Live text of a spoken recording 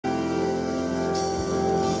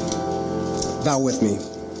Bow with me.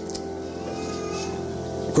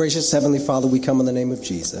 Gracious Heavenly Father, we come in the name of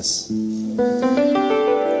Jesus. Lord,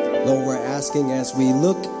 we're asking as we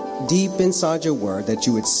look deep inside your word that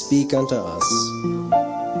you would speak unto us.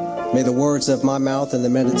 May the words of my mouth and the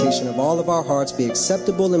meditation of all of our hearts be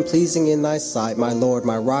acceptable and pleasing in thy sight, my Lord,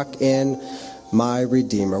 my rock and my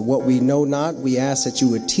Redeemer. What we know not, we ask that you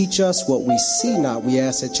would teach us. What we see not, we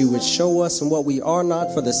ask that you would show us. And what we are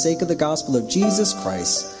not, for the sake of the gospel of Jesus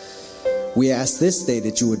Christ, we ask this day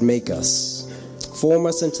that you would make us, form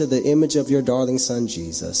us into the image of your darling Son,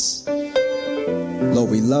 Jesus. Lord,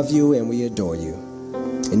 we love you and we adore you.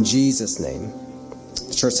 In Jesus' name.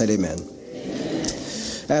 The church said amen.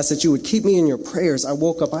 I ask that you would keep me in your prayers. I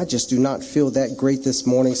woke up, I just do not feel that great this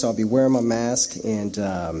morning, so I'll be wearing my mask and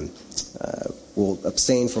will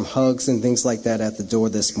abstain from hugs and things like that at the door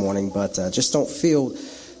this morning, but just don't feel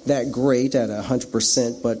that great at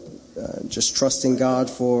 100%, but just trusting God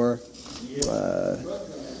for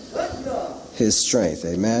his strength.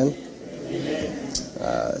 Amen.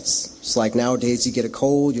 It's like nowadays you get a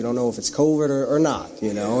cold, you don't know if it's COVID or not,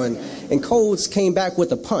 you know, and colds came back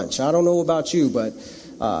with a punch. I don't know about you, but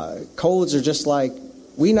colds are just like,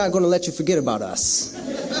 we're not going to let you forget about us.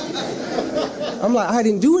 I'm like, I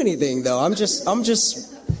didn't do anything though. I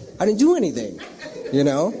didn't do anything, you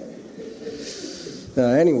know.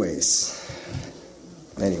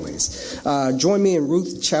 Anyways, join me in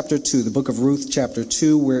Ruth chapter 2, the book of Ruth chapter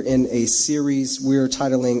 2. We're in a series we're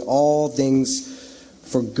titling All Things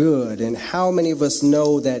for Good. And how many of us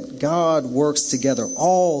know that God works together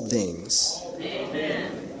all things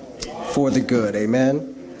for the good?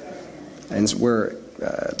 Amen. And we're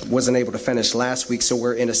wasn't able to finish last week, so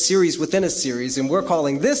we're in a series within a series, and we're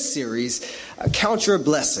calling this series Count Your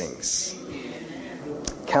Blessings.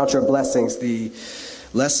 Count Your Blessings. The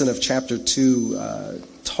lesson of chapter 2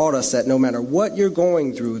 taught us that no matter what you're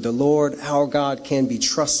going through, the Lord, our God, can be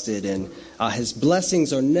trusted, and his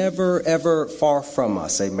blessings are never, ever far from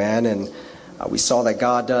us. Amen. And we saw that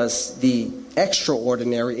God does the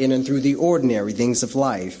extraordinary in and through the ordinary things of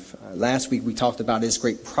life. Last week we talked about his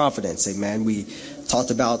great providence. Amen. We talked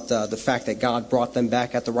about the fact that God brought them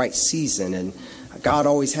back at the right season, and God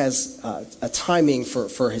always has a timing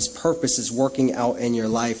for his purposes working out in your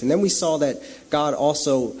life. And then we saw that God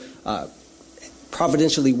also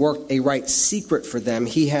providentially worked a right secret for them.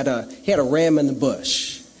 He had a ram in the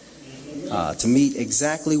bush to meet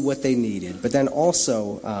exactly what they needed. But then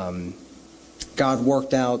also God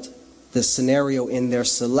worked out the scenario in their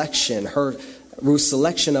selection. Ruth's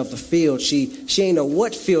selection of the field, she didn't know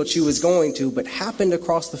what field she was going to, but happened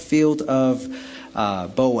across the field of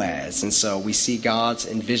Boaz. And so we see God's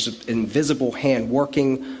invisible hand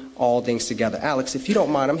working all things together. Alex, if you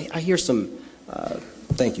don't mind, I hear some...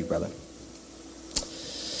 thank you, brother.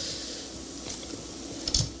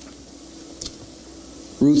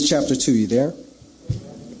 Ruth chapter 2, you there?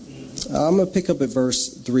 I'm going to pick up at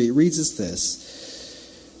verse 3. It reads as this.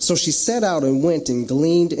 So she set out and went and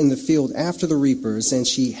gleaned in the field after the reapers, and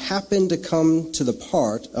she happened to come to the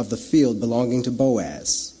part of the field belonging to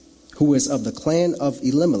Boaz, who was of the clan of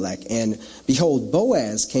Elimelech. And behold,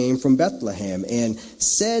 Boaz came from Bethlehem and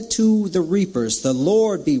said to the reapers, "The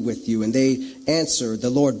Lord be with you." And they answered, "The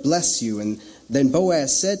Lord bless you." And then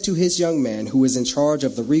Boaz said to his young man who was in charge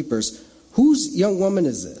of the reapers, "Whose young woman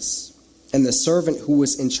is this?" And the servant who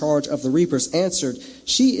was in charge of the reapers answered,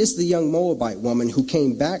 "She is the young Moabite woman who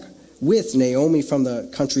came back with Naomi from the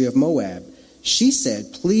country of Moab. She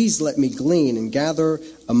said, 'Please let me glean and gather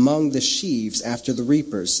among the sheaves after the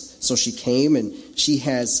reapers.' So she came, and she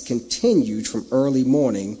has continued from early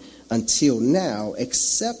morning until now,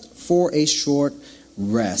 except for a short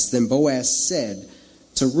rest." Then Boaz said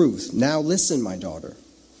to Ruth, "Now listen, my daughter.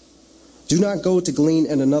 Do not go to glean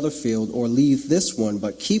in another field or leave this one,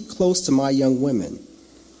 but keep close to my young women.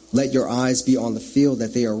 Let your eyes be on the field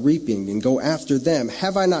that they are reaping, and go after them.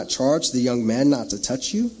 Have I not charged the young man not to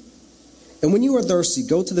touch you? And when you are thirsty,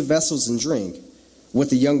 go to the vessels and drink what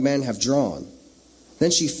the young men have drawn."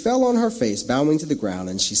 Then she fell on her face, bowing to the ground,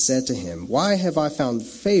 and she said to him, "Why have I found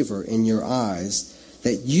favor in your eyes,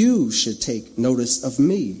 that you should take notice of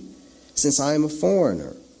me, since I am a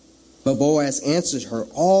foreigner?" But Boaz answered her,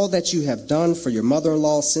 "All that you have done for your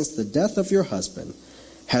mother-in-law since the death of your husband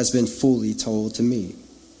has been fully told to me,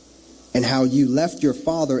 and how you left your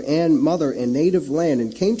father and mother in native land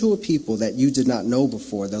and came to a people that you did not know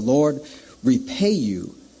before. The Lord repay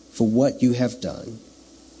you for what you have done,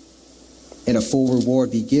 and a full reward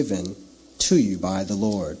be given to you by the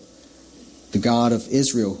Lord, the God of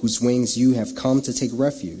Israel, whose wings you have come to take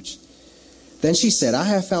refuge." Then she said, "I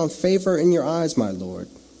have found favor in your eyes, my Lord."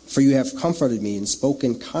 for you have comforted me and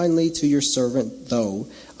spoken kindly to your servant, though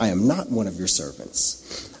I am not one of your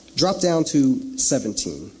servants. Drop down to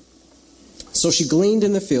 17. So she gleaned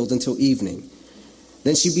in the field until evening.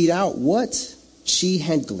 Then she beat out what she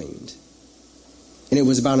had gleaned, and it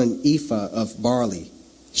was about an ephah of barley.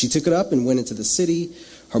 She took it up and went into the city.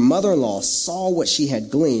 Her mother-in-law saw what she had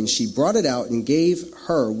gleaned. She brought it out and gave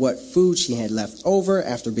her what food she had left over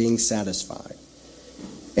after being satisfied.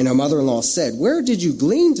 And her mother-in-law said, "Where did you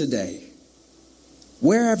glean today?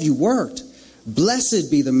 Where have you worked? Blessed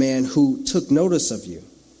be the man who took notice of you."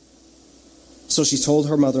 So she told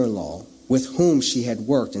her mother-in-law with whom she had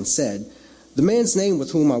worked and said, "The man's name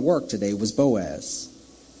with whom I worked today was Boaz."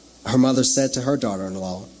 Her mother said to her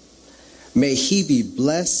daughter-in-law, "May he be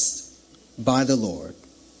blessed by the Lord,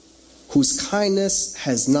 whose kindness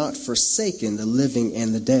has not forsaken the living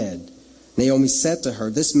and the dead." Naomi said to her,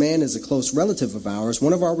 "This man is a close relative of ours,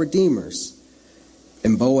 one of our redeemers."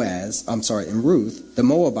 And Ruth, the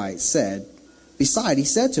Moabite, said, "Beside, he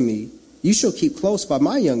said to me, you shall keep close by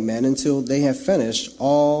my young men until they have finished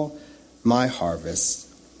all my harvest."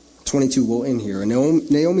 22 will end here. And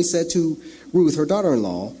Naomi said to Ruth, her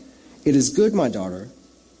daughter-in-law, "It is good, my daughter,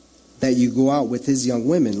 that you go out with his young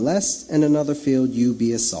women, lest in another field you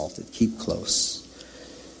be assaulted." Keep close.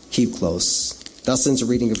 Keep close. Thus ends a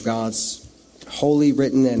reading of God's holy,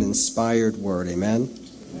 written, and inspired word. Amen?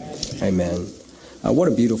 Amen. What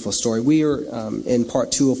a beautiful story. We are in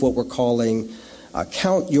part 2 of what we're calling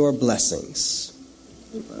Count Your Blessings.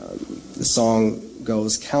 The song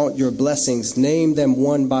goes, "Count your blessings, name them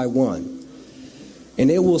one by one, and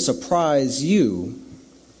it will surprise you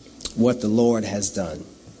what the Lord has done."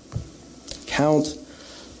 Count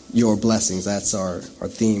your blessings. That's our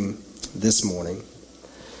theme this morning.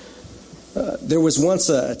 There was once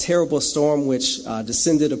a terrible storm which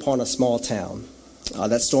descended upon a small town.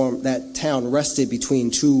 That town rested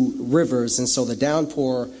between two rivers, and so the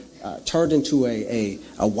downpour turned into a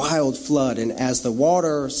wild flood. And as the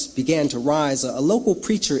waters began to rise, a local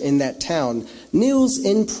preacher in that town kneels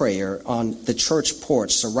in prayer on the church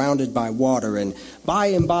porch surrounded by water. And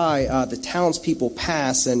by the townspeople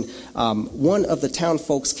pass, and one of the town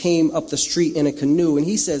folks came up the street in a canoe, and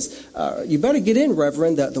he says, "You better get in,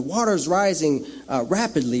 Reverend. The water's rising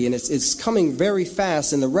rapidly, and it's coming very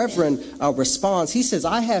fast." And the Reverend responds, he says,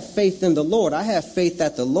 "I have faith in the Lord. I have faith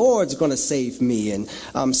that the Lord's going to save me." And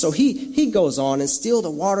so he goes on, and still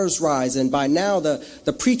the waters rise. And by now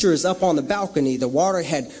the preacher is up on the balcony. The water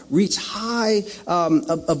had reached high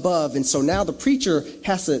above, and so now the preacher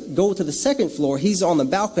has to go to the second floor. He's on the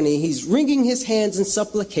balcony. He's wringing his hands in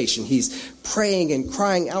supplication. He's praying and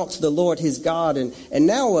crying out to the Lord his God. And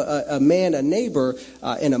now a neighbor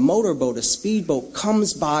in a motorboat, a speedboat,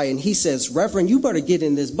 comes by, and he says, "Reverend, you better get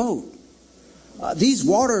in this boat. These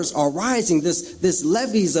waters are rising. This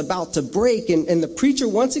levee's about to break." And the preacher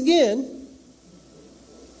once again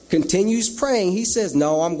continues praying. He says,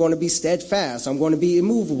 "No, I'm going to be steadfast. I'm going to be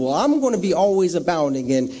immovable. I'm going to be always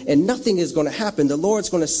abounding, and nothing is going to happen. The Lord's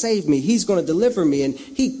going to save me. He's going to deliver me." And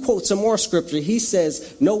he quotes some more scripture. He says,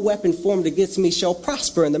 "No weapon formed against me shall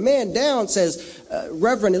prosper." And the man down says,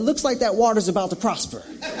 "Reverend, it looks like that water's about to prosper."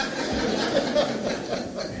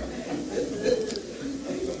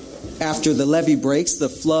 After the levee breaks, the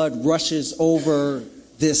flood rushes over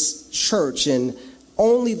this church, and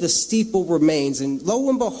only the steeple remains. And lo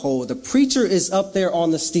and behold, the preacher is up there on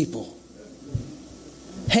the steeple,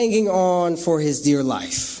 hanging on for his dear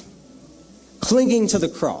life, clinging to the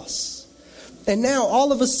cross. And now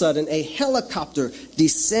all of a sudden a helicopter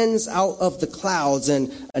descends out of the clouds, and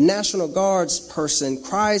a National Guards person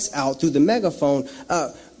cries out through the megaphone,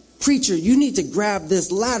 "Preacher, you need to grab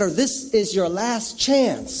this ladder. This is your last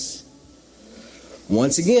chance."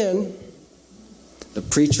 Once again, the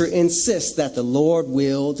preacher insists that the Lord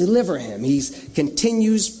will deliver him. He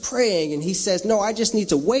continues praying, and he says, "No, I just need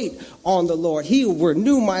to wait on the Lord. He will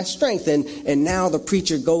renew my strength." And now the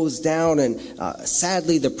preacher goes down, and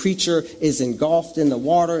sadly the preacher is engulfed in the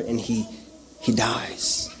water, and he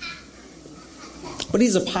dies. But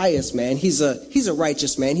he's a pious man. He's a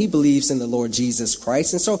righteous man. He believes in the Lord Jesus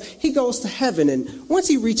Christ. And so he goes to heaven. And once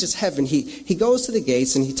he reaches heaven, he goes to the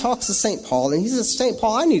gates, and he talks to St. Paul. And he says, "St.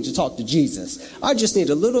 Paul, I need to talk to Jesus. I just need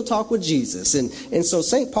a little talk with Jesus." And so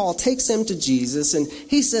St. Paul takes him to Jesus, and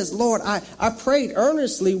he says, "Lord, I prayed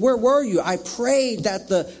earnestly. Where were you? I prayed that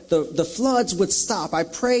the floods would stop. I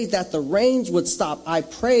prayed that the rains would stop. I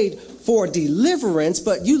prayed for deliverance,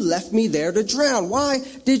 but you left me there to drown. Why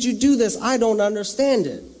did you do this? I don't understand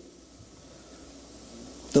it."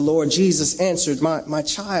 The Lord Jesus answered, my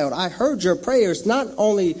child, I heard your prayers. Not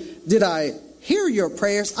only did I hear your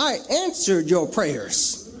prayers, I answered your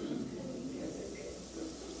prayers.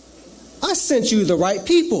 I sent you the right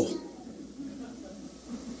people.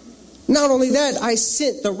 Not only that, I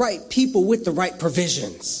sent the right people with the right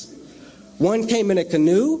provisions. One came in a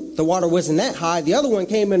canoe, the water wasn't that high. The other one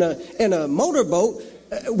came in a motorboat.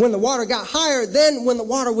 When the water got higher, then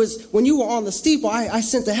when you were on the steeple, I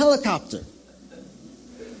sent a helicopter.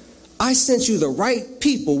 I sent you the right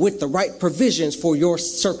people with the right provisions for your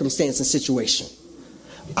circumstance and situation.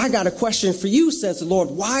 I got a question for you, says the Lord.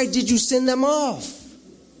 Why did you send them off?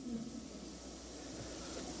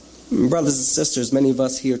 Brothers and sisters, many of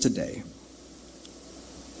us here today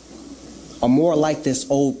are more like this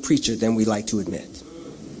old preacher than we like to admit.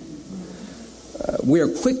 We are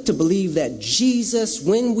quick to believe that Jesus,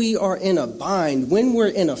 when we are in a bind, when we're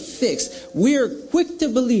in a fix, we're quick to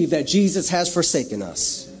believe that Jesus has forsaken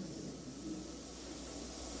us.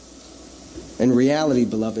 In reality,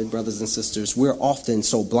 beloved brothers and sisters, we're often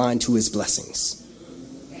so blind to his blessings.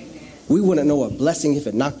 We wouldn't know a blessing if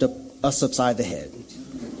it knocked us upside the head.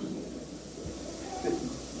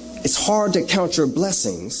 It's hard to count your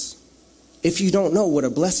blessings if you don't know what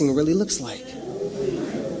a blessing really looks like.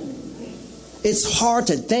 It's hard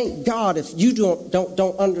to thank God if you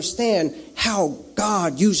don't understand how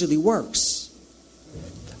God usually works.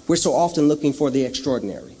 We're so often looking for the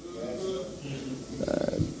extraordinary.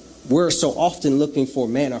 We're so often looking for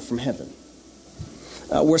manna from heaven.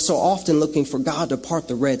 We're so often looking for God to part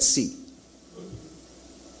the Red Sea.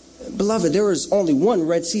 Beloved, there is only one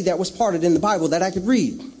Red Sea that was parted in the Bible that I could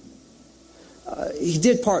read. He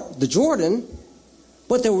did part the Jordan,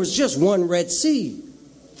 but there was just one Red Sea.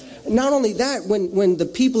 Not only that, when the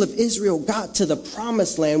people of Israel got to the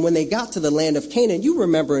promised land, when they got to the land of Canaan, you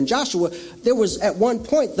remember in Joshua, there was at one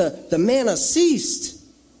point the manna ceased.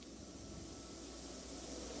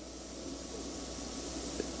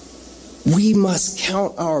 We must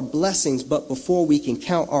count our blessings, but before we can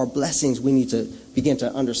count our blessings, we need to begin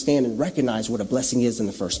to understand and recognize what a blessing is in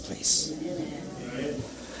the first place.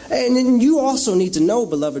 And then you also need to know,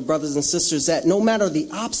 beloved brothers and sisters, that no matter the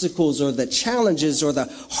obstacles or the challenges or the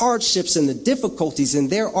hardships and the difficulties, and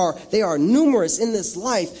they are numerous in this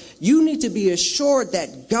life, you need to be assured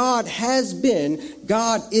that God has been,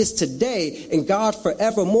 God is today, and God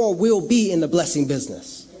forevermore will be in the blessing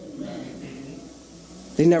business.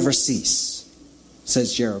 They never cease,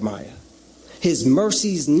 says Jeremiah. His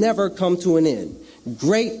mercies never come to an end.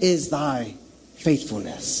 Great is thy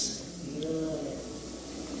faithfulness.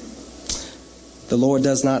 The Lord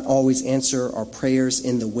does not always answer our prayers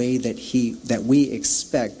in the way that we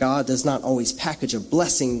expect. God does not always package a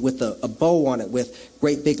blessing with a bow on it, with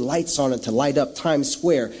great big lights on it to light up Times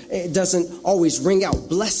Square. It doesn't always ring out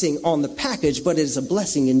blessing on the package, but it is a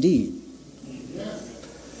blessing indeed.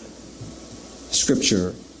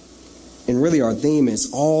 Scripture, and really our theme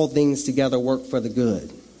is all things together work for the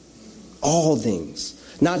good. All things.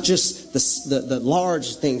 Not just the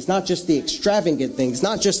large things, not just the extravagant things,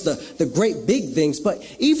 not just the great big things, but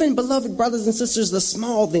even, beloved brothers and sisters, the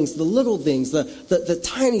small things, the little things, the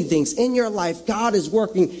tiny things in your life. God is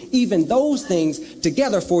working even those things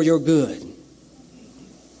together for your good.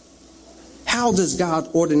 How does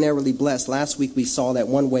God ordinarily bless? Last week we saw that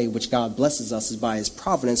one way which God blesses us is by his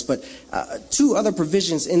providence, but two other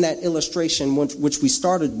provisions in that illustration, which we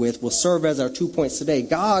started with, will serve as our 2 points today.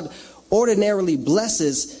 God ordinarily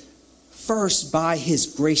blesses first by his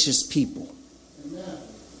gracious people.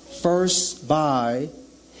 First by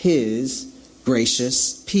his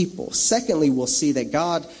gracious people. Secondly, we'll see that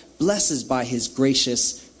God blesses by his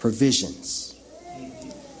gracious provisions.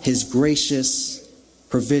 His gracious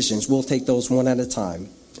provisions. We'll take those one at a time.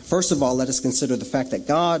 First of all, let us consider the fact that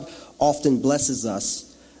God often blesses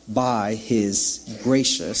us by his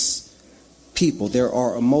gracious people. There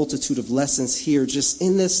are a multitude of lessons here just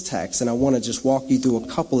in this text, and I want to just walk you through a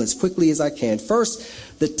couple as quickly as I can.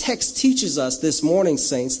 First, the text teaches us this morning,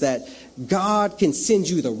 saints, that God can send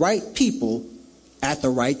you the right people at the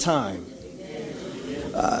right time.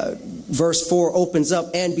 Verse 4 opens up,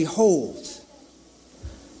 and behold,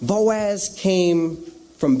 Boaz came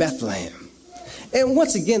from Bethlehem. And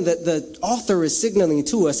once again, the author is signaling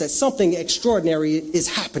to us that something extraordinary is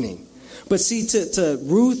happening. But see, to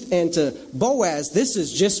Ruth and to Boaz, this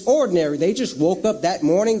is just ordinary. They just woke up that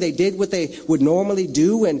morning. They did what they would normally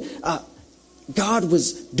do. And God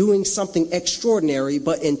was doing something extraordinary,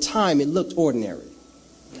 but in time it looked ordinary.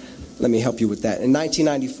 Let me help you with that. In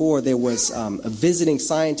 1994, there was a visiting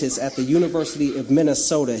scientist at the University of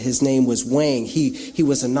Minnesota. His name was Wang. He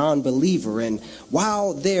was a non-believer. And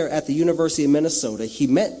while there at the University of Minnesota, he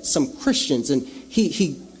met some Christians, and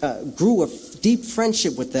he grew a deep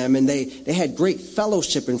friendship with them, and they had great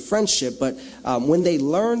fellowship and friendship. But when they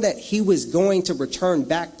learned that he was going to return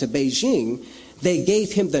back to Beijing, they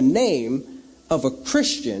gave him the name of a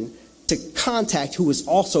Christian to contact who was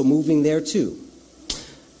also moving there too.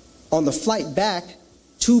 On the flight back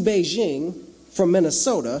to Beijing from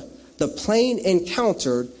Minnesota, the plane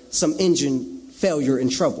encountered some engine failure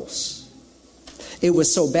and troubles. It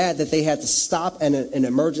was so bad that they had to stop at an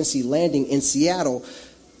emergency landing in Seattle.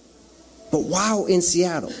 But while in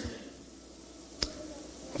Seattle,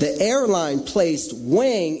 the airline placed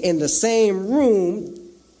Wang in the same room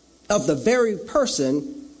of the very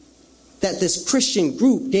person that this Christian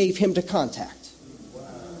group gave him to contact.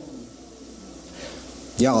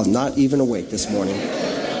 Y'all not even awake this morning.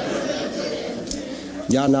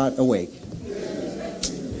 Y'all not awake.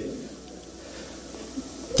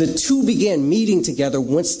 The two began meeting together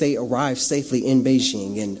once they arrived safely in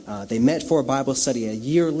Beijing, and they met for a Bible study. A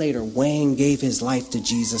year later, Wang gave his life to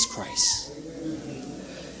Jesus Christ.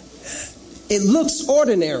 It looks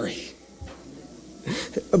ordinary,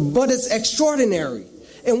 but it's extraordinary.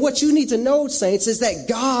 And what you need to know, saints, is that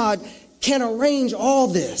God can arrange all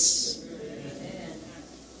this.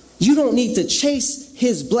 You don't need to chase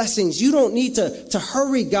his blessings. You don't need to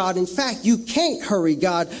hurry God. In fact, you can't hurry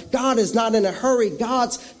God. God is not in a hurry.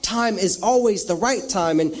 God's time is always the right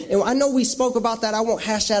time. And I know we spoke about that. I won't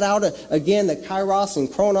hash that out again, the kairos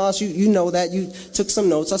and chronos. You know that. You took some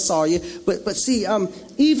notes. I saw you. But see,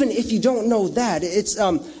 even if you don't know that, it's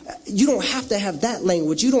you don't have to have that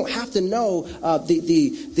language. You don't have to know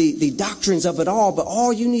the doctrines of it all. But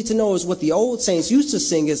all you need to know is what the old saints used to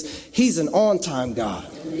sing is, he's an on-time God.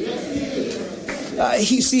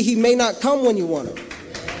 He may not come when you want him,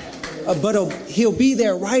 but he'll be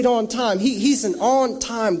there right on time. He's an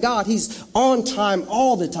on-time God. He's on time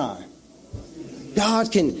all the time.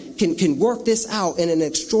 God can work this out in an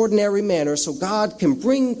extraordinary manner so God can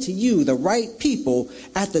bring to you the right people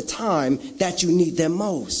at the time that you need them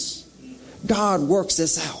most. God works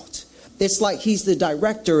this out. It's like he's the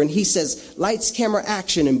director and he says, lights, camera,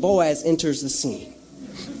 action, and Boaz enters the scene.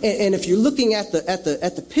 And if you're looking at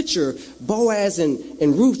the picture, Boaz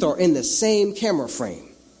and Ruth are in the same camera frame.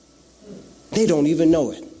 They don't even know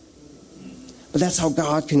it. But that's how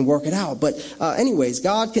God can work it out. But anyways,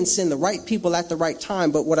 God can send the right people at the right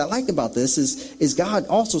time. But what I like about this is God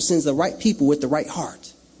also sends the right people with the right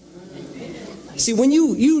heart. See, when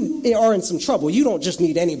you are in some trouble, you don't just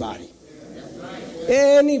need anybody.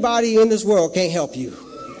 Anybody in this world can't help you.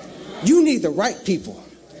 You need the right people.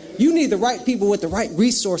 You need the right people with the right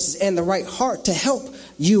resources and the right heart to help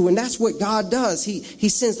you. And that's what God does. He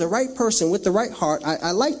sends the right person with the right heart.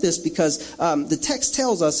 I like this because the text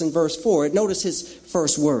tells us in verse 4, notice his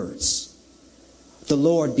first words. The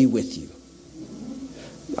Lord be with you.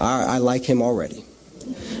 I like him already.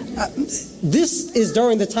 This is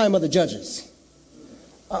during the time of the judges.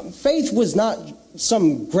 Faith was not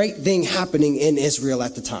some great thing happening in Israel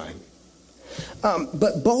at the time.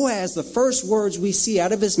 But Boaz, the first words we see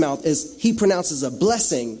out of his mouth is he pronounces a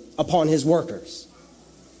blessing upon his workers.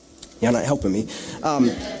 You're not helping me.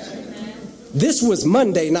 This was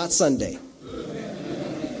Monday, not Sunday.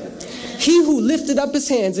 He who lifted up his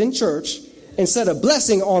hands in church and said a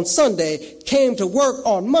blessing on Sunday came to work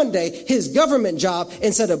on Monday, his government job,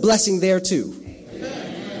 and said a blessing there too.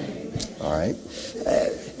 All right.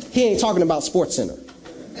 He ain't talking about Sports Center.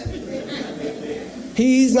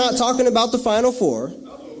 He's not talking about the Final Four.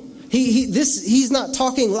 He's not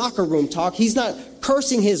talking locker room talk. He's not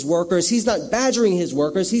cursing his workers. He's not badgering his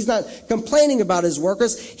workers. He's not complaining about his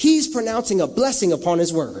workers. He's pronouncing a blessing upon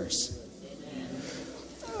his workers.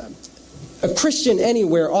 A Christian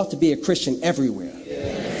anywhere ought to be a Christian everywhere.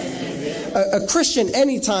 A Christian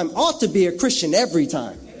anytime ought to be a Christian every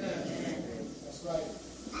time.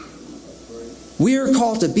 We're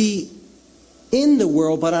called to be in the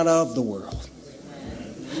world, but not of the world.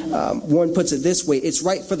 One puts it this way, it's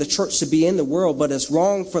right for the church to be in the world, but it's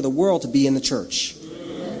wrong for the world to be in the church.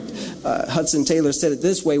 Hudson Taylor said it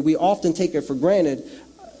this way, we often take it for granted,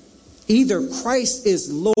 either Christ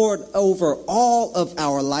is Lord over all of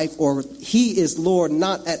our life, or he is Lord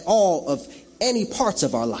not at all of any parts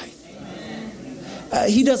of our life.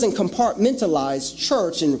 He doesn't compartmentalize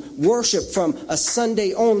church and worship from a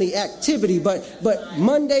Sunday-only activity, but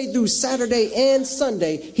Monday through Saturday and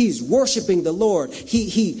Sunday, he's worshiping the Lord.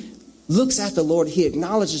 He looks at the Lord. He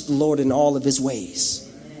acknowledges the Lord in all of his ways.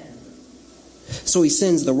 So he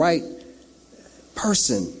sends the right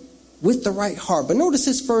person with the right heart. But notice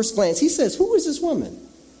his first glance. He says, who is this woman?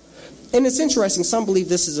 And it's interesting. Some believe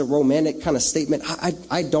this is a romantic kind of statement.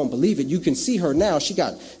 I don't believe it. You can see her now. She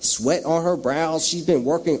got sweat on her brows. She's been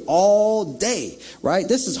working all day, right?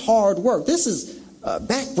 This is hard work. This is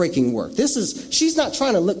back-breaking work. She's not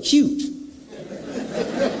trying to look cute.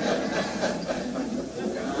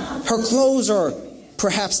 Her clothes are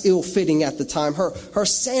perhaps ill-fitting at the time. Her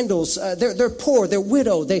sandals, they're poor, they're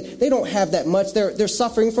widowed, they don't have that much. They're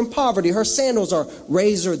suffering from poverty. Her sandals are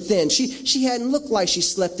razor thin. She hadn't looked like she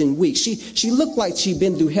slept in weeks. She looked like she'd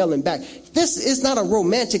been through hell and back. This is not a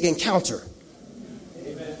romantic encounter.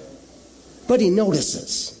 Amen. But he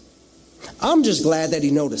notices. I'm just glad that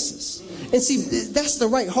he notices. And see, that's the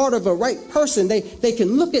right heart of a right person. They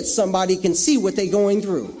can look at somebody, can see what they're going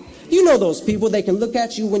through. You know those people, they can look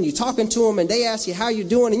at you when you're talking to them and they ask you how you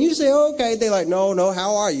doing and you say, oh, okay. They're like, no,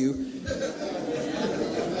 how are you?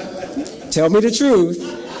 Tell me the truth.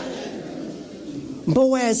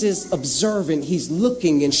 Boaz is observant, he's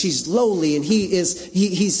looking, and she's lowly, and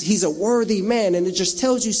he's a worthy man, and it just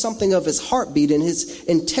tells you something of his heartbeat and his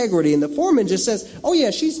integrity. And the foreman just says, oh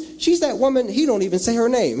yeah, she's that woman. He don't even say her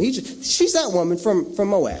name. She's that woman from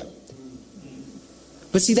Moab.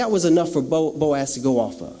 But see, that was enough for Boaz to go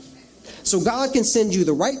off of. So God can send you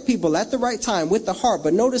the right people at the right time with the heart,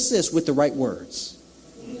 but notice this, with the right words.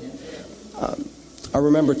 I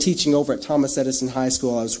remember teaching over at Thomas Edison High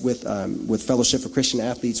School. I was with Fellowship for Christian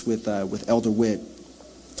Athletes with Elder Witt.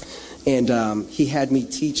 And he had me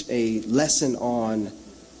teach a lesson on,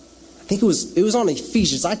 I think it was on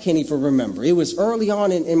Ephesians. I can't even remember. It was early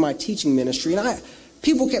on in my teaching ministry. And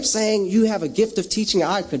people kept saying, you have a gift of teaching.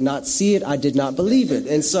 I could not see it. I did not believe it.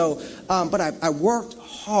 And so, but I worked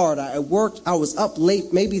hard. I was up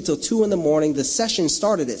late, maybe till 2 in the morning. The session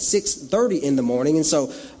started at 6:30 in the morning. And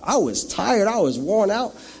so I was tired. I was worn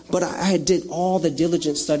out. But I did all the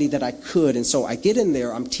diligent study that I could. And so I get in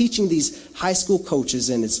there. I'm teaching these high school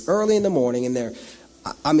coaches, and it's early in the morning. And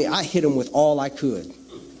I hit them with all I could.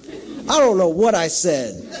 I don't know what I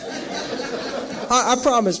said. I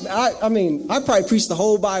promise. I probably preached the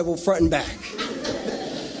whole Bible front and back.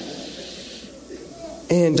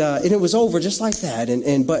 And it was over just like that.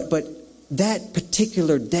 But that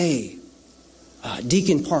particular day,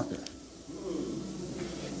 Deacon Parker,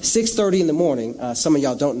 6:30 in the morning. Some of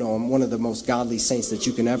y'all don't know him. One of the most godly saints that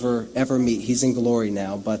you can ever meet. He's in glory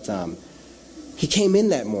now. But he came in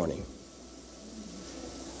that morning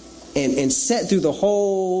and sat through the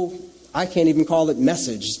whole, I can't even call it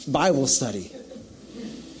message, Bible study,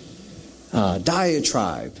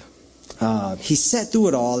 diatribe. He sat through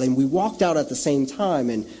it all, and we walked out at the same time,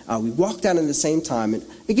 and we walked out in the same time. And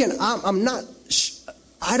again,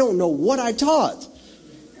 I don't know what I taught,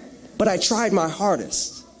 but I tried my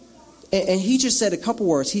hardest. And he just said a couple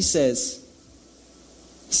words. He says,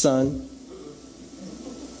 son,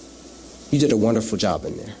 you did a wonderful job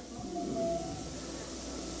in there.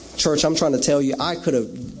 Church, I'm trying to tell you, God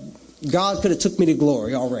could have took me to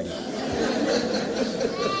glory already.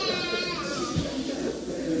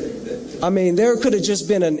 I mean, there could have just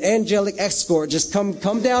been an angelic escort just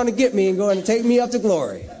come down and get me and go and take me up to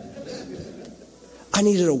glory. I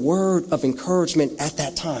needed a word of encouragement at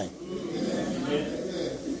that time.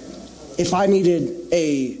 If I needed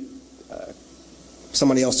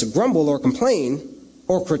somebody else to grumble or complain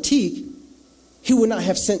or critique, he would not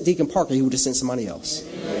have sent Deacon Parker. He would have sent somebody else.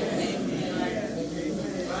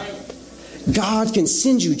 God can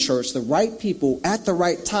send you, church, the right people at the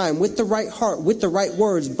right time, with the right heart, with the right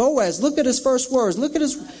words. Boaz, look at his first words. Look at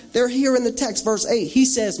they're here in the text, verse 8. He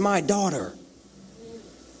says, my daughter.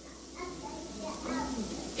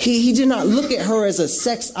 He did not look at her as a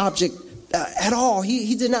sex object at all.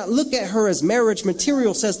 He did not look at her as marriage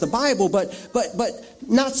material, says the Bible, but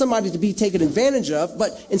not somebody to be taken advantage of,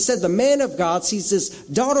 but instead the man of God sees this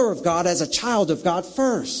daughter of God as a child of God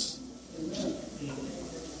first.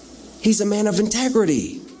 He's a man of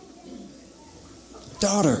integrity.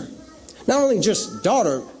 Daughter. Not only just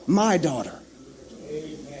daughter, my daughter.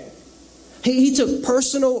 He took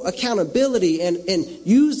personal accountability and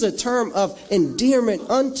used a term of endearment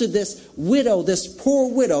unto this widow, this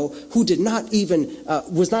poor widow who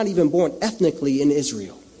was not even born ethnically in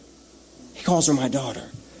Israel. He calls her my daughter.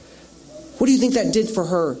 What do you think that did for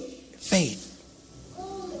her faith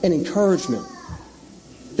and encouragement?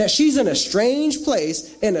 That she's in a strange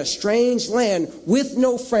place, in a strange land, with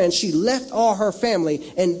no friends. She left all her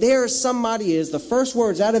family, and there somebody is. The first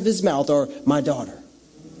words out of his mouth are, my daughter.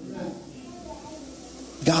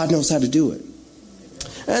 God knows how to do it.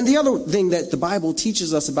 And the other thing that the Bible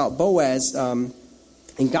teaches us about Boaz and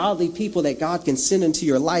godly people that God can send into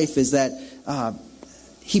your life is that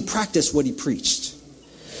he practiced what he preached.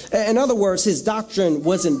 In other words, his doctrine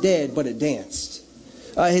wasn't dead, but it danced.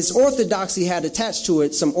 His orthodoxy had attached to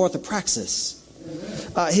it some orthopraxis.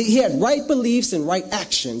 He had right beliefs and right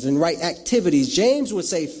actions and right activities. James would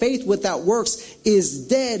say faith without works is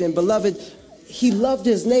dead. And beloved, he loved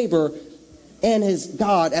his neighbor and his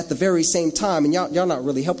God at the very same time. And y'all not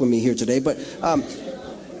really helping me here today, but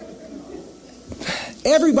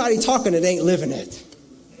Everybody talking it ain't living it.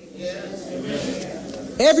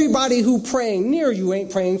 Everybody who praying near you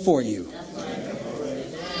ain't praying for you.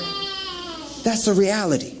 That's the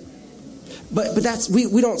reality. But that's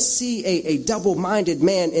we don't see a double-minded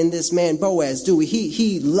man in this man Boaz, do we?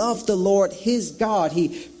 He loved the Lord, his God.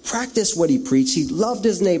 He practiced what he preached. He loved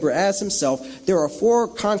his neighbor as himself. There are 4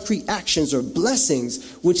 concrete actions or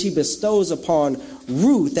blessings which he bestows upon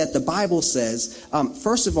Ruth that the Bible says.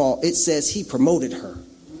 First of all, it says he promoted her.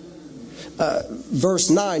 Verse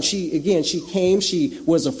 9, she came, she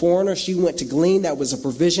was a foreigner, she went to glean. That was a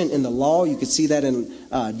provision in the law. You could see that in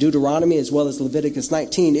Deuteronomy as well as Leviticus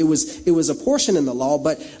 19. It was a portion in the law,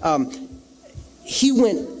 but he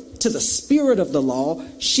went to the spirit of the law.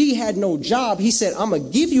 She had no job. He said, I'm going to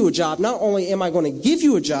give you a job. Not only am I going to give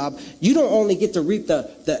you a job, you don't only get to reap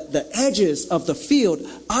the edges of the field.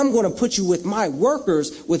 I'm going to put you with my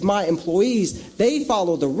workers, with my employees. They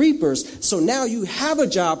follow the reapers. So now you have a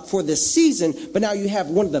job for this season, but now you have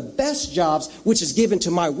one of the best jobs, which is given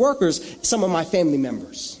to my workers, some of my family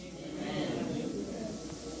members.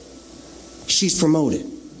 She's promoted.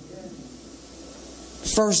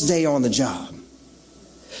 First day on the job.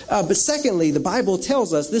 But secondly, the Bible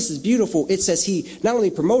tells us, this is beautiful, it says he not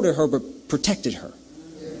only promoted her, but protected her.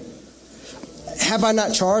 Have I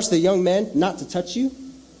not charged the young men not to touch you?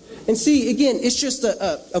 And see, again, it's just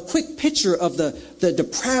a quick picture of the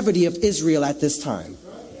depravity of Israel at this time.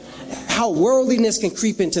 How worldliness can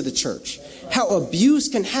creep into the church. How abuse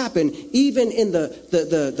can happen even in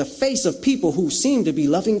the face of people who seem to be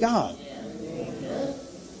loving God.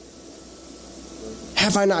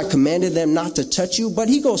 Have I not commanded them not to touch you? But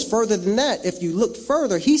he goes further than that. If you look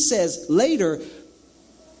further, he says later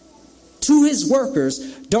to his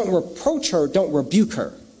workers, don't reproach her, don't rebuke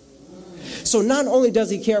her. So not only does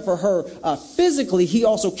he care for her physically, he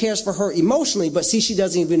also cares for her emotionally. But see, she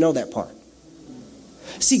doesn't even know that part.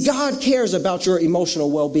 See, God cares about your emotional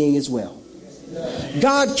well-being as well.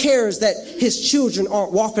 God cares that his children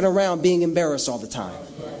aren't walking around being embarrassed all the time.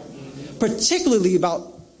 Particularly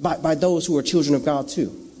by those who are children of God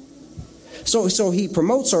too. So he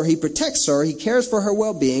promotes her, he protects her, he cares for her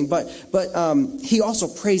well-being, but he also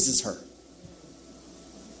praises her.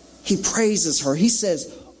 He praises her. He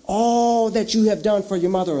says, all that you have done for your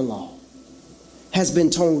mother-in-law has been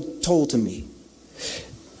told to me.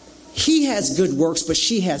 He has good works, but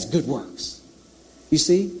she has good works. You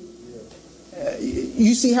see?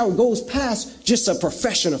 You see how it goes past just a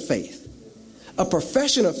profession of faith. A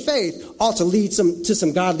profession of faith ought to lead to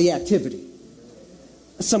some godly activity.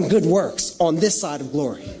 Some good works on this side of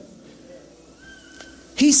glory.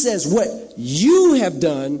 He says what you have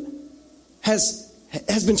done has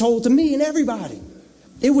been told to me and everybody.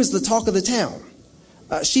 It was the talk of the town.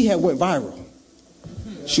 She had went viral.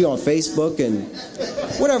 She on Facebook and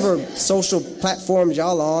whatever social platforms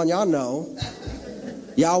y'all on, y'all know.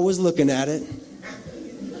 Y'all was looking at it.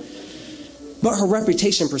 But her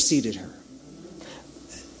reputation preceded her.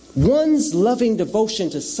 One's loving devotion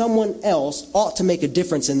to someone else ought to make a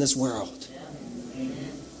difference in this world.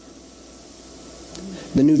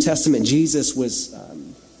 The New Testament, Jesus was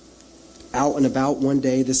out and about one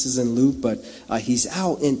day. This is in Luke, but he's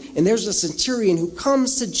out. And there's a centurion who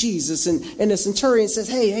comes to Jesus. And the centurion says,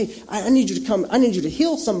 hey, I need you to come. I need you to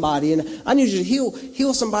heal somebody. And I need you to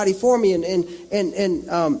heal somebody for me.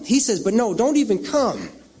 And he says, but no, don't even come.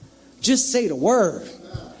 Just say the word.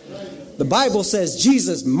 The Bible says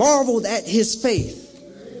Jesus marveled at his faith.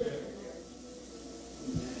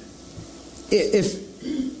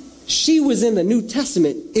 If she was in the New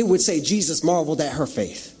Testament, it would say Jesus marveled at her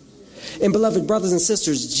faith. And beloved brothers and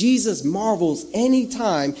sisters, Jesus marvels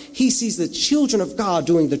anytime he sees the children of God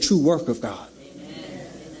doing the true work of God.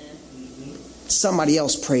 Somebody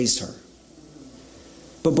else praised her.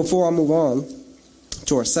 But before I move on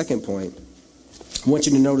to our second point, I want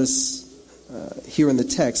you to notice here in the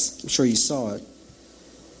text, I'm sure you saw it.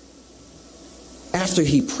 After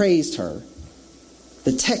he praised her,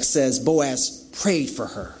 the text says Boaz prayed for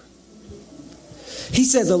her. He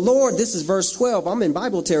said, the Lord, this is verse 12, I'm in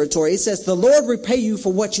Bible territory. It says, the Lord repay you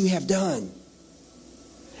for what you have done,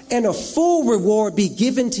 and a full reward be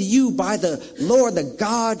given to you by the Lord, the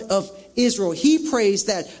God of Israel. He prays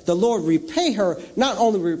that the Lord repay her, not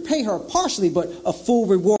only repay her partially, but a full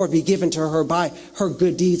reward be given to her by her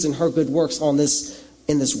good deeds and her good works in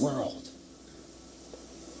this world.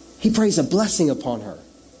 He prays a blessing upon her.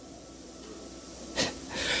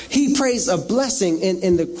 He prays a blessing,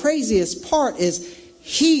 and the craziest part is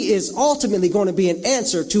he is ultimately going to be an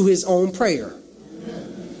answer to his own prayer.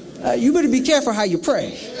 You better be careful how you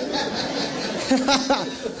pray.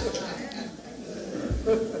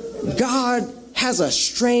 God has a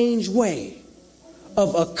strange way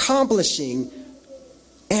of accomplishing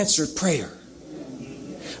answered prayer.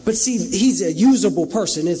 But see, he's a usable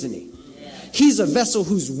person, isn't he? He's a vessel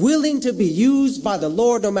who's willing to be used by the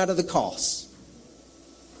Lord no matter the cost.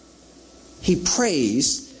 He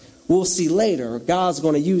prays. We'll see later, God's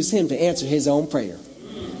going to use him to answer his own prayer.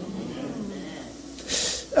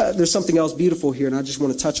 There's something else beautiful here, and I just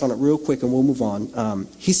want to touch on it real quick, and we'll move on.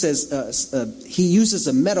 He says, he uses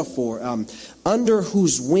a metaphor, under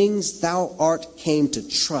whose wings thou art came to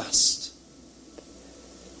trust.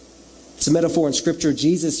 It's a metaphor in Scripture.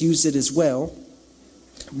 Jesus used it as well.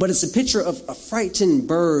 But it's a picture of a frightened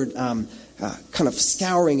bird kind of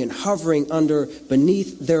scouring and hovering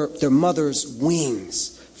beneath their mother's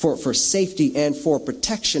wings for safety and for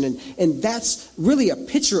protection. And that's really a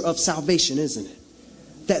picture of salvation, isn't it?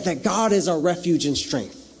 That God is our refuge and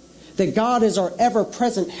strength. That God is our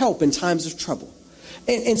ever-present help in times of trouble.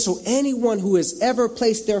 And so anyone who has ever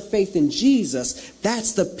placed their faith in Jesus,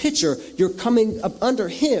 that's the picture. You're coming up under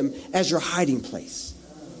him as your hiding place.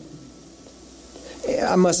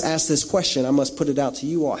 I must ask this question. I must put it out to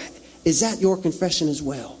you all. Is that your confession as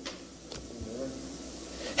well?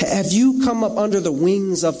 Have you come up under the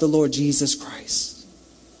wings of the Lord Jesus Christ?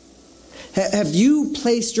 Have you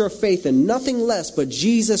placed your faith in nothing less but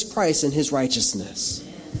Jesus Christ and his righteousness?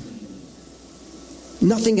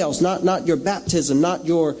 Nothing else, not your baptism, not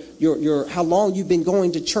your how long you've been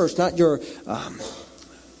going to church, not your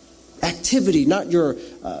activity, not your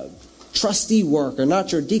trustee work or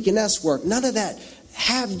not your deaconess work, none of that.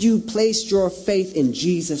 Have you placed your faith in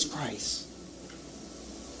Jesus Christ?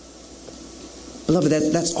 Beloved,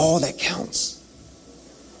 that's all that counts.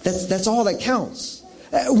 That's all that counts.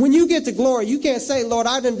 When you get to glory, you can't say, Lord,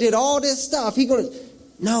 I done did all this stuff.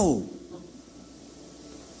 No.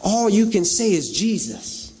 All you can say is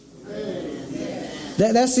Jesus.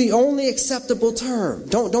 That's the only acceptable term.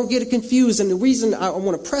 Don't get it confused. And the reason I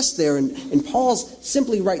want to press there, and Paul's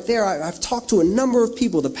simply right there, I've talked to a number of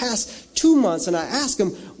people the past 2 months, and I ask them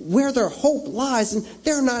where their hope lies, and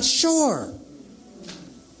they're not sure.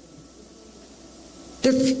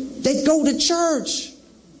 They go to church.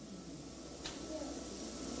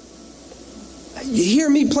 You hear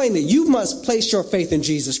me plainly. You must place your faith in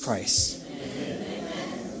Jesus Christ.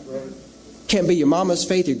 Can't be your mama's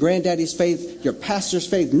faith, your granddaddy's faith, your pastor's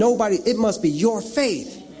faith. Nobody. It must be your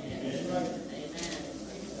faith.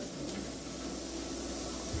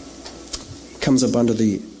 Comes up under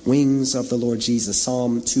the wings of the Lord Jesus.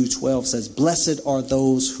 Psalm 2:12 says, "Blessed are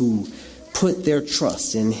those who put their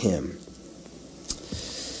trust in him."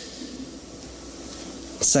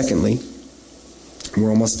 Secondly, we're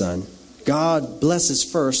almost done. God blesses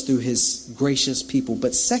first through his gracious people.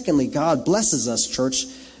 But secondly, God blesses us, church,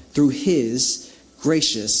 through his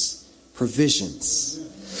gracious provisions.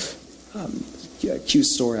 A cute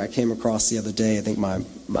story I came across the other day. I think my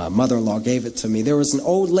mother-in-law gave it to me. There was an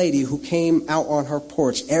old lady who came out on her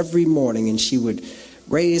porch every morning, and she would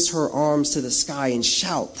raise her arms to the sky and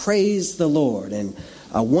shout, "Praise the Lord." And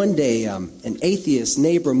one day, an atheist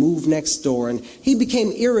neighbor moved next door, and he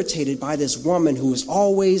became irritated by this woman who was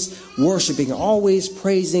always worshiping, always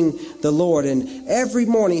praising the Lord. And every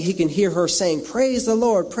morning he can hear her saying, "Praise the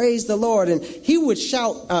Lord, praise the Lord." And he would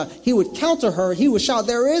shout, he would counter her, he would shout,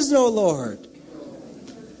 "There is no Lord."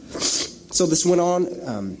 So this went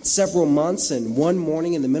on several months, and one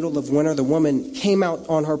morning in the middle of winter, the woman came out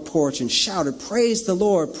on her porch and shouted, "Praise the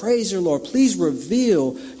Lord, praise your Lord. Please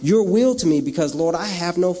reveal your will to me because, Lord, I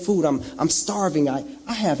have no food. I'm starving. I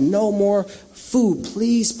have no more food.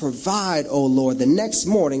 Please provide, oh Lord." The next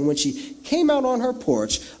morning when she came out on her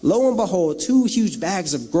porch, lo and behold, 2 huge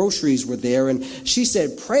bags of groceries were there, and she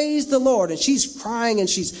said, "Praise the Lord." And she's crying, and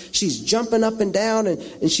she's jumping up and down,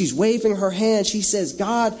 and she's waving her hand. She says,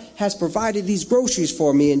 "God has provided these groceries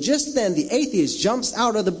for me." And just then the atheist jumps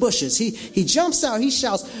out of the bushes. He jumps out, he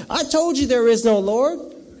shouts, "I told you there is no Lord.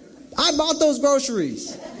 I bought those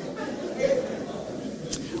groceries."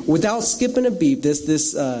 Without skipping a beat,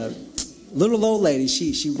 this little old lady,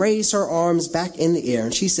 she raised her arms back in the air,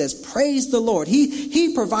 and she says, "Praise the Lord.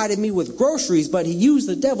 He provided me with groceries, but he used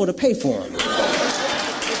the devil to pay for them."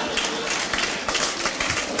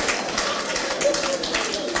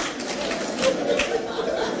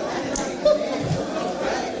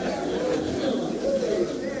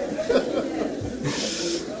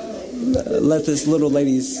 Let this little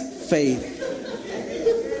lady's faith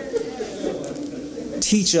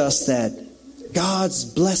teach us that God's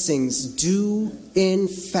blessings do, in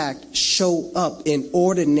fact, show up in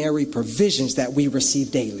ordinary provisions that we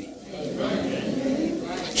receive daily.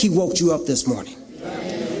 He woke you up this morning.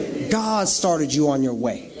 God started you on your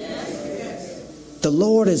way. The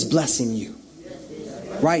Lord is blessing you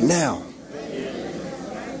right now.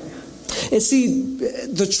 And see,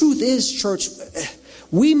 the truth is, church,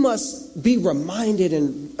 we must be reminded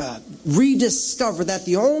and rediscover that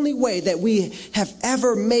the only way that we have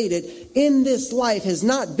ever made it in this life has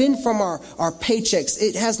not been from our paychecks.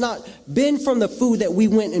 It has not been from the food that we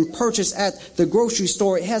went and purchased at the grocery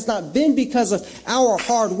store. It has not been because of our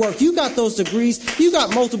hard work. You got those degrees. You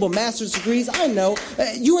got multiple master's degrees. I know.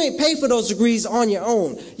 You ain't paid for those degrees on your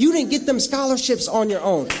own. You didn't get them scholarships on your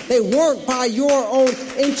own. They weren't by your own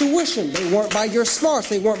intuition. They weren't by your smarts.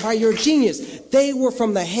 They weren't by your genius. They were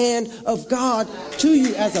from the hand of God to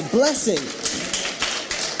you as a blessing.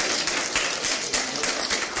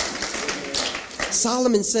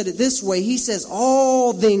 Solomon said it this way. He says,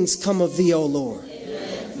 all things come of thee, O Lord.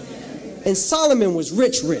 And Solomon was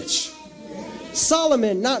rich.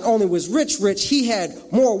 Solomon not only was rich, he had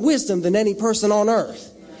more wisdom than any person on earth.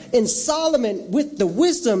 And Solomon, with the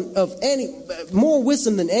wisdom of more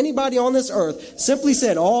wisdom than anybody on this earth, simply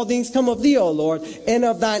said, all things come of thee, O Lord, and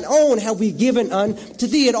of thine own have we given unto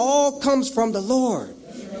thee. It all comes from the Lord.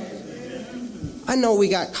 I know we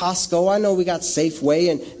got Costco, I know we got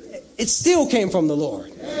Safeway, and it still came from the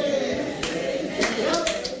Lord.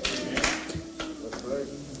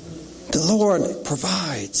 The Lord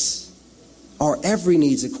provides our every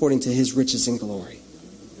needs according to his riches and glory.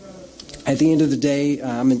 At the end of the day,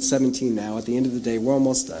 I'm in 17 now. At the end of the day, we're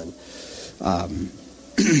almost done.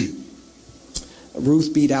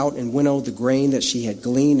 Ruth beat out and winnowed the grain that she had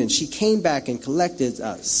gleaned, and she came back and collected.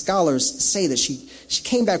 Scholars say that she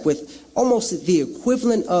came back with almost the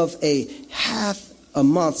equivalent of half a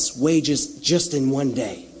month's wages just in one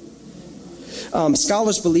day.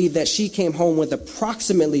 Scholars believe that she came home with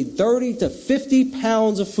approximately 30 to 50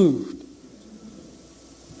 pounds of food.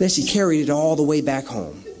 Then she carried it all the way back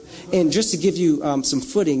home. And just to give you some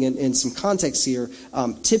footing and some context here,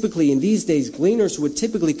 typically in these days, gleaners would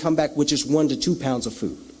typically come back with just 1 to 2 pounds of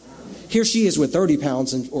food. Here she is with 30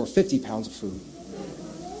 pounds or 50 pounds of food.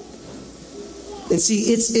 And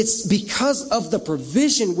see, it's because of the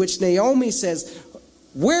provision which Naomi says,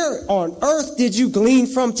 where on earth did you glean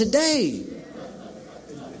from today?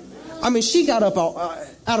 I mean, she got up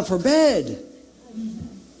out of her bed.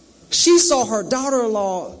 She saw her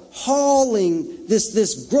daughter-in-law hauling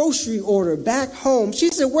this grocery order back home. She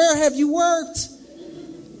said, where have you worked?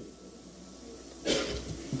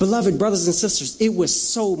 Beloved brothers and sisters, it was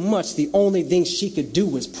so much the only thing she could do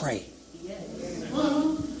was pray.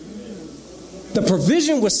 The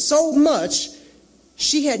provision was so much,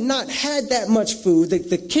 she had not had that much food.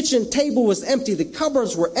 The kitchen table was empty. The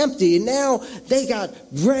cupboards were empty. And now they got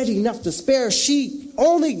bread enough to spare.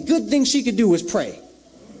 Only good thing she could do was pray.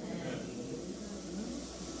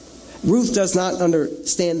 Ruth does not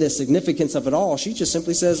understand the significance of it all. She just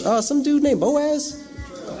simply says, some dude named Boaz?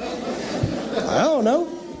 I don't know.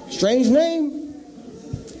 Strange name.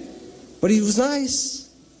 But he was nice.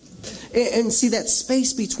 And see, that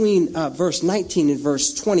space between verse 19 and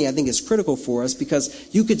verse 20, I think is critical for us,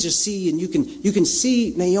 because you could just see, and you can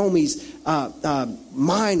see Naomi's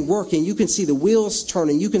mind working. You can see the wheels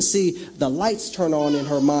turning. You can see the lights turn on in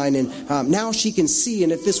her mind. And now she can see.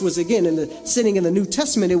 And if this was, again, sitting in the New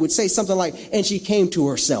Testament, it would say something like, and she came to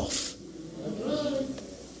herself.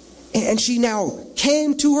 And she now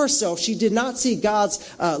came to herself. She did not see God's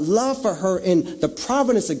love for her in the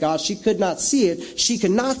providence of God. She could not see it. She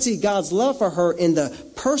could not see God's love for her in the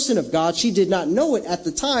person of God. She did not know it at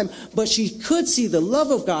the time, but she could see the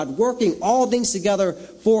love of God working all things together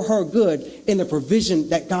for her good in the provision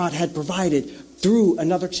that God had provided through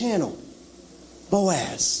another channel,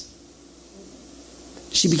 Boaz.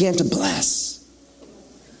 She began to bless.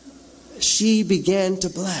 She began to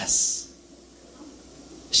bless.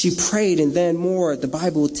 She prayed, and then more, the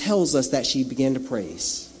Bible tells us that she began to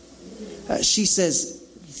praise. She says,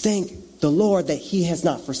 thank the Lord that he has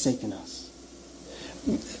not forsaken us.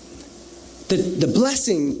 The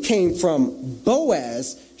blessing came from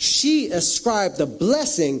Boaz. She ascribed the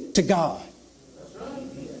blessing to God.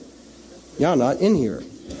 Y'all not in here.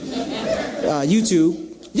 YouTube.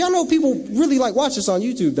 Y'all know people really like watch us on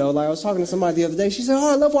YouTube, though. Like I was talking to somebody the other day. She said,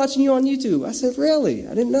 I love watching you on YouTube. I said, really?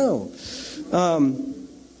 I didn't know.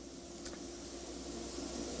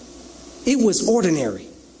 It was ordinary.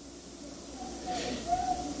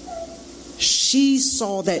 She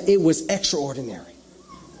saw that it was extraordinary.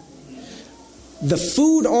 The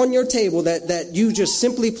food on your table that you just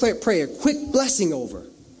simply pray a quick blessing over,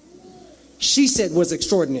 she said was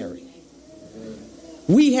extraordinary.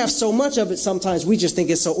 We have so much of it sometimes we just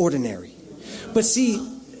think it's so ordinary. But see,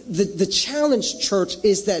 the challenge, church,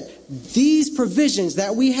 is that these provisions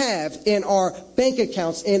that we have in our bank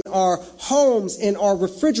accounts, in our homes, in our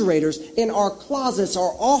refrigerators, in our closets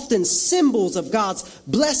are often symbols of God's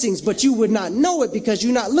blessings, but you would not know it because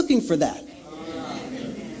you're not looking for that.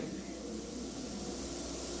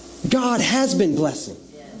 God has been blessing.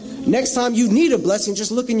 Next time you need a blessing,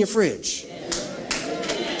 just look in your fridge.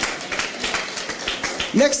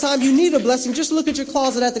 Next time you need a blessing, just look at your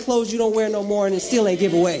closet at the clothes you don't wear no more and it still ain't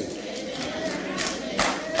give away.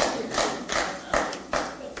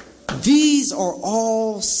 These are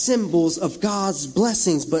all symbols of God's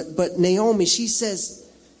blessings. But Naomi, she says,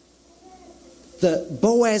 the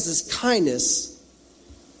Boaz's kindness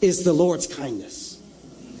is the Lord's kindness.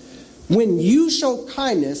 When you show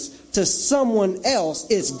kindness to someone else,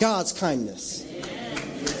 it's God's kindness.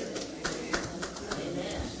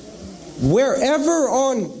 Wherever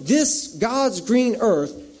on this God's green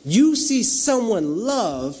earth you see someone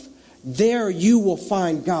love, there you will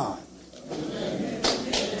find God.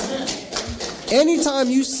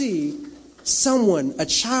 Anytime you see someone, a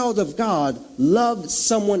child of God, love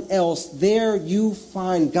someone else, there you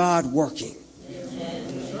find God working.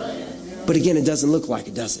 But again, it doesn't look like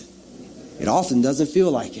it, does it? It often doesn't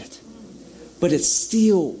feel like it. But it's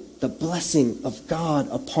still the blessing of God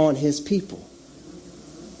upon his people.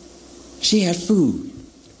 She had food.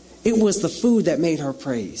 It was the food that made her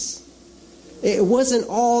praise. It wasn't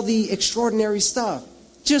all the extraordinary stuff,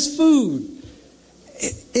 just food.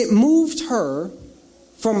 It moved her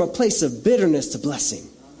from a place of bitterness to blessing.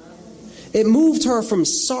 It moved her from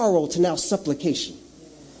sorrow to now supplication.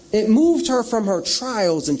 It moved her from her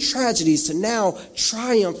trials and tragedies to now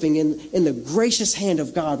triumphing in the gracious hand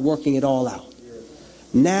of God, working it all out.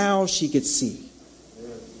 Now she could see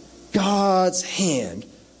God's hand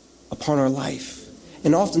upon her life.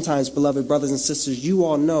 And oftentimes, beloved brothers and sisters, you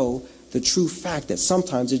all know the true fact that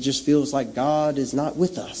sometimes it just feels like God is not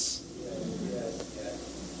with us.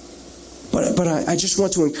 But I just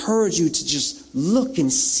want to encourage you to just look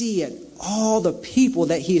and see at all the people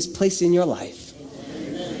that he has placed in your life.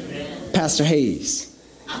 Amen. Pastor Hayes.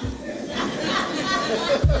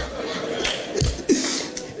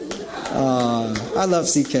 I love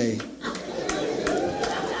CK.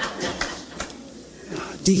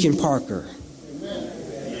 Deacon Parker.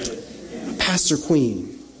 Pastor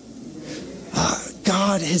Queen.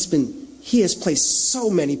 God he has placed so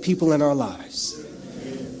many people in our lives.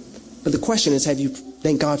 But the question is, have you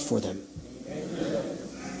thanked God for them?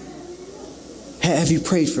 Have you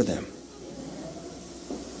prayed for them?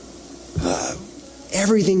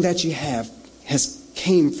 Everything that you have has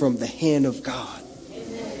came from the hand of God.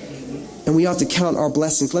 And we ought to count our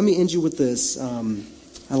blessings. Let me end you with this.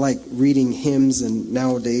 I like reading hymns and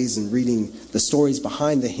nowadays and reading the stories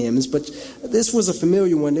behind the hymns, but this was a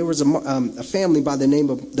familiar one. There was a family by the name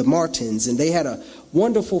of the Martins, and they had a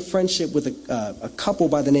wonderful friendship with a couple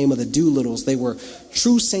by the name of the Doolittles. They were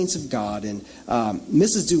true saints of God, and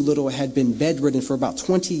Mrs. Doolittle had been bedridden for about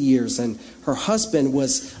 20 years, and her husband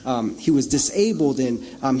was disabled,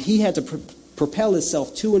 and he had to propel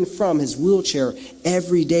himself to and from his wheelchair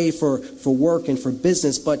every day for work and for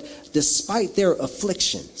business. But despite their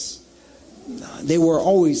afflictions, they were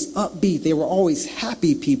always upbeat. They were always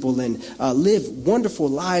happy people and lived wonderful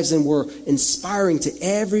lives and were inspiring to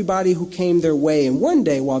everybody who came their way. And one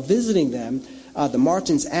day, while visiting them, the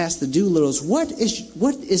Martins asked the Doolittles, what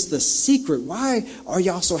is the secret? Why are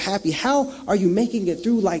y'all so happy? How are you making it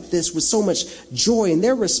through like this with so much joy? And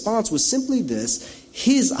their response was simply this: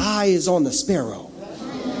 his eye is on the sparrow,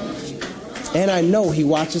 and I know he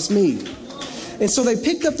watches me. And so they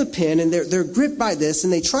picked up the pen, and they're gripped by this,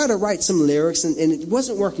 and they try to write some lyrics, and it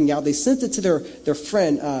wasn't working out. They sent it to their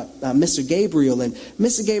friend, Mr. Gabriel, and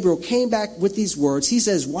Mr. Gabriel came back with these words. He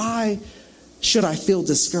says, "Why should I feel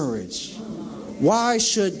discouraged? Why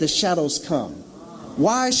should the shadows come?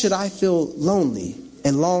 Why should I feel lonely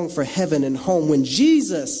and long for heaven and home when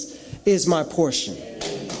Jesus is my portion?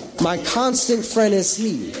 My constant friend is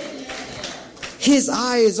he. His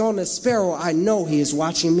eye is on the sparrow. I know he is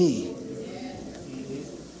watching me."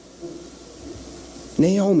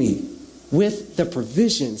 Naomi, with the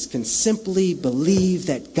provisions, can simply believe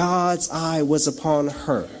that God's eye was upon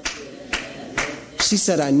her. She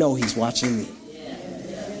said, "I know he's watching me."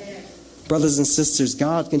 Brothers and sisters,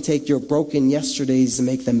 God can take your broken yesterdays and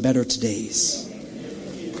make them better todays.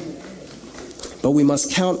 But we must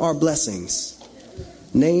count our blessings,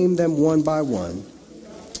 name them one by one,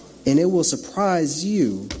 and it will surprise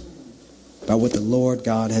you by what the Lord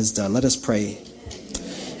God has done. Let us pray.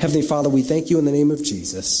 Heavenly Father, we thank you in the name of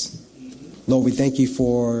Jesus. Lord, we thank you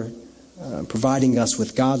for providing us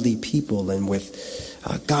with godly people and with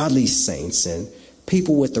godly saints. And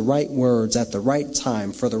people with the right words at the right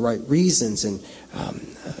time for the right reasons and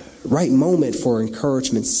right moment for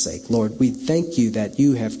encouragement's sake. Lord, we thank you that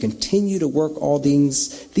you have continued to work all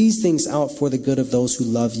these things out for the good of those who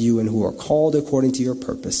love you and who are called according to your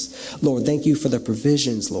purpose. Lord, thank you for the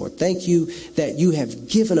provisions, Lord. Thank you that you have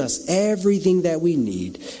given us everything that we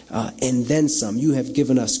need and then some. You have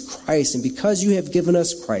given us Christ, and because you have given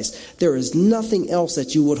us Christ, there is nothing else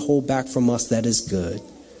that you would hold back from us that is good.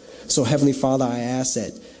 So, Heavenly Father, I ask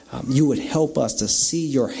that you would help us to see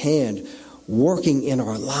your hand working in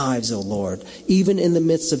our lives, O Lord, even in the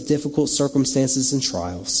midst of difficult circumstances and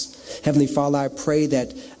trials. Heavenly Father, I pray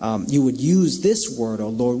that you would use this word, O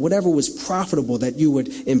Lord, whatever was profitable, that you would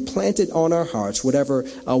implant it on our hearts. Whatever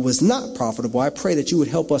was not profitable, I pray that you would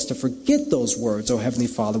help us to forget those words, O Heavenly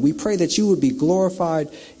Father. We pray that you would be glorified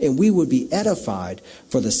and we would be edified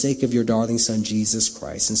for the sake of your darling Son, Jesus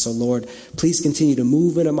Christ. And so, Lord, please continue to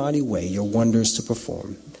move in a mighty way, your wonders to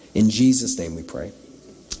perform. In Jesus' name we pray.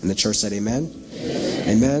 And the church said amen.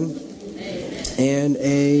 Amen. Amen. And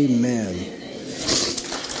amen.